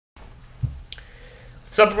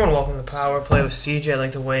What's up, everyone? Welcome to Power Play with CJ. I'd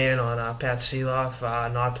like to weigh in on Pat Sieloff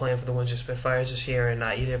not playing for the Windsor Spitfires this year and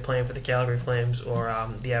either playing for the Calgary Flames or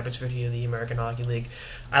the Abbotsford of the American Hockey League.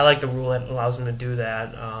 I like the rule that allows him to do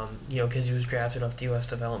that, because he was drafted off the U.S.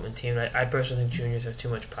 development team. I personally think juniors have too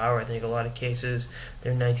much power. I think a lot of cases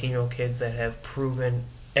they're 19-year-old kids that have proven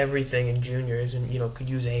everything in juniors and could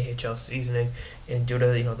use AHL seasoning, and due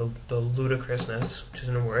to the ludicrousness, which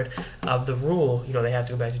isn't a word, of the rule, they have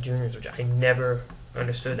to go back to juniors, which I never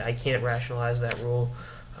understood. I can't rationalize that rule,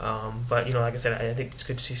 but like I said, I think it's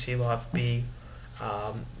good to see Sieloff be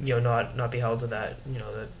not be held to that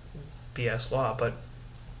the BS law. But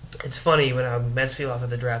it's funny, when I met Sieloff at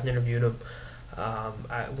the draft and interviewed him,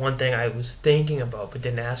 one thing I was thinking about but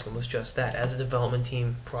didn't ask him was just that: as a development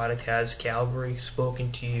team product, has Calgary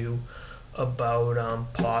spoken to you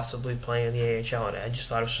about possibly playing in the AHL? And I just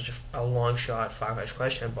thought it was such a long shot, far-fetched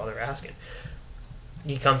question. I didn't bother asking.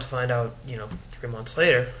 You come to find out, 3 months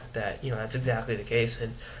later that that's exactly the case,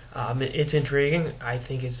 and it's intriguing. I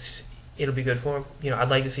think it'll be good for him. I'd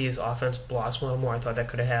like to see his offense blossom a little more. I thought that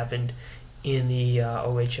could have happened in the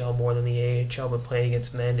OHL more than the AHL, but playing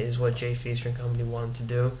against men is what Jay Feaster and company wanted to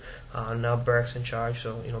do. Now Burke's in charge,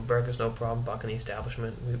 so Burke has no problem bucking the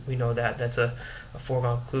establishment. We know that's a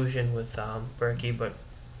foregone conclusion with Berkey, but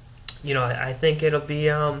I think it'll be.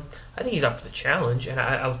 I think he's up for the challenge, and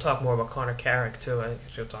I'll talk more about Connor Carrick too. I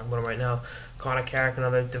should talk about him right now. Connor Carrick,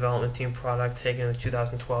 another development team product taken in the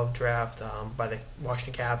 2012 draft by the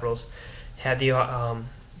Washington Capitals, had the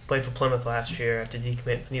played for Plymouth last year after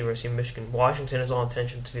decommitting from the University of Michigan. Washington has all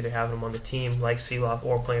intentions of either having him on the team like Sieloff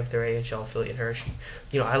or playing for their AHL affiliate Hershey.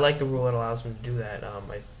 I like the rule that allows him to do that. I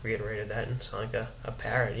reiterated that and sound like a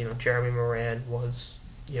parrot. Jeremy Moran was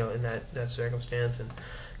in that circumstance, and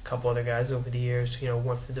a couple other guys over the years, went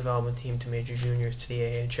from the development team to major juniors to the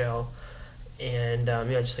AHL, and I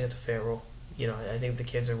just think it's a fair rule. I think if the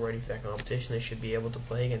kids are ready for that competition, they should be able to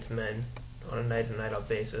play against men on a night-in, night-out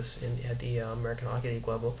basis at the American Hockey League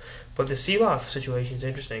level. But the Sieloff situation is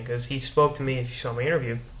interesting because he spoke to me, if you saw my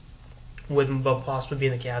interview, with him about possibly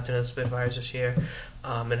being the captain of the Spitfires this year,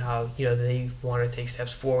 and how they want to take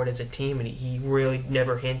steps forward as a team, and he really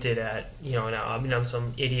never hinted at now. I'm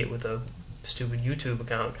some idiot with a stupid YouTube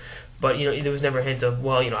account, but there was never a hint of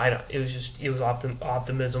it was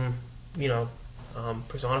optimism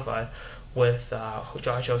personified with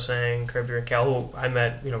Josh Osang, Kirby Raquel, who I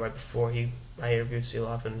met right before I interviewed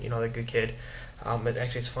Sieloff, and they're a good kid.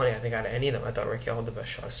 It's funny, I think out of any of them, I thought Raquel had the best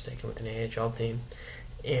shot of sticking with an AHL team,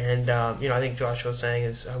 and I think Josh Osang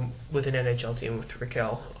is with an NHL team with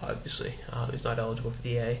Raquel. Obviously, he's not eligible for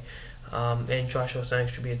the A. And Josh Osang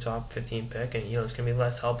should be a top 15 pick, and there's going to be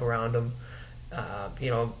less help around him,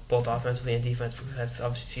 both offensively and defense, because that's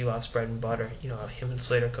obviously Sieloff's bread and butter. Him and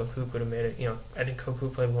Slater Koku could have made it. I think Koku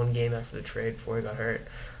played one game after the trade before he got hurt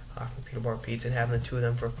from Peterborough Pete's, and having the two of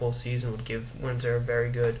them for a full season would give Windsor a very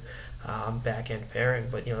good back-end pairing.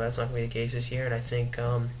 But that's not going to be the case this year, and I think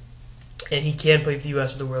and he can play for the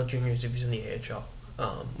U.S. of the World Juniors if he's in the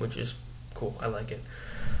AHL, which is cool. I like it.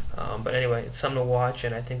 But anyway, it's something to watch,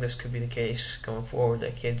 and I think this could be the case going forward,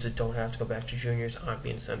 that kids that don't have to go back to juniors aren't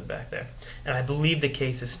being sent back there. And I believe the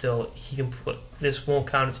case is still this won't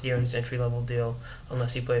count as his entry-level deal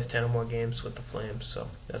unless he plays 10 or more games with the Flames, so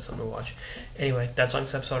that's something to watch. Anyway, that's on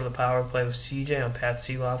this episode of the Power Play with CJ. I'm Pat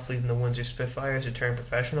Sieloff, leading the Windsor Spitfires to turn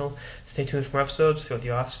professional. Stay tuned for more episodes throughout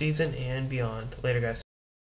the off-season and beyond. Later, guys.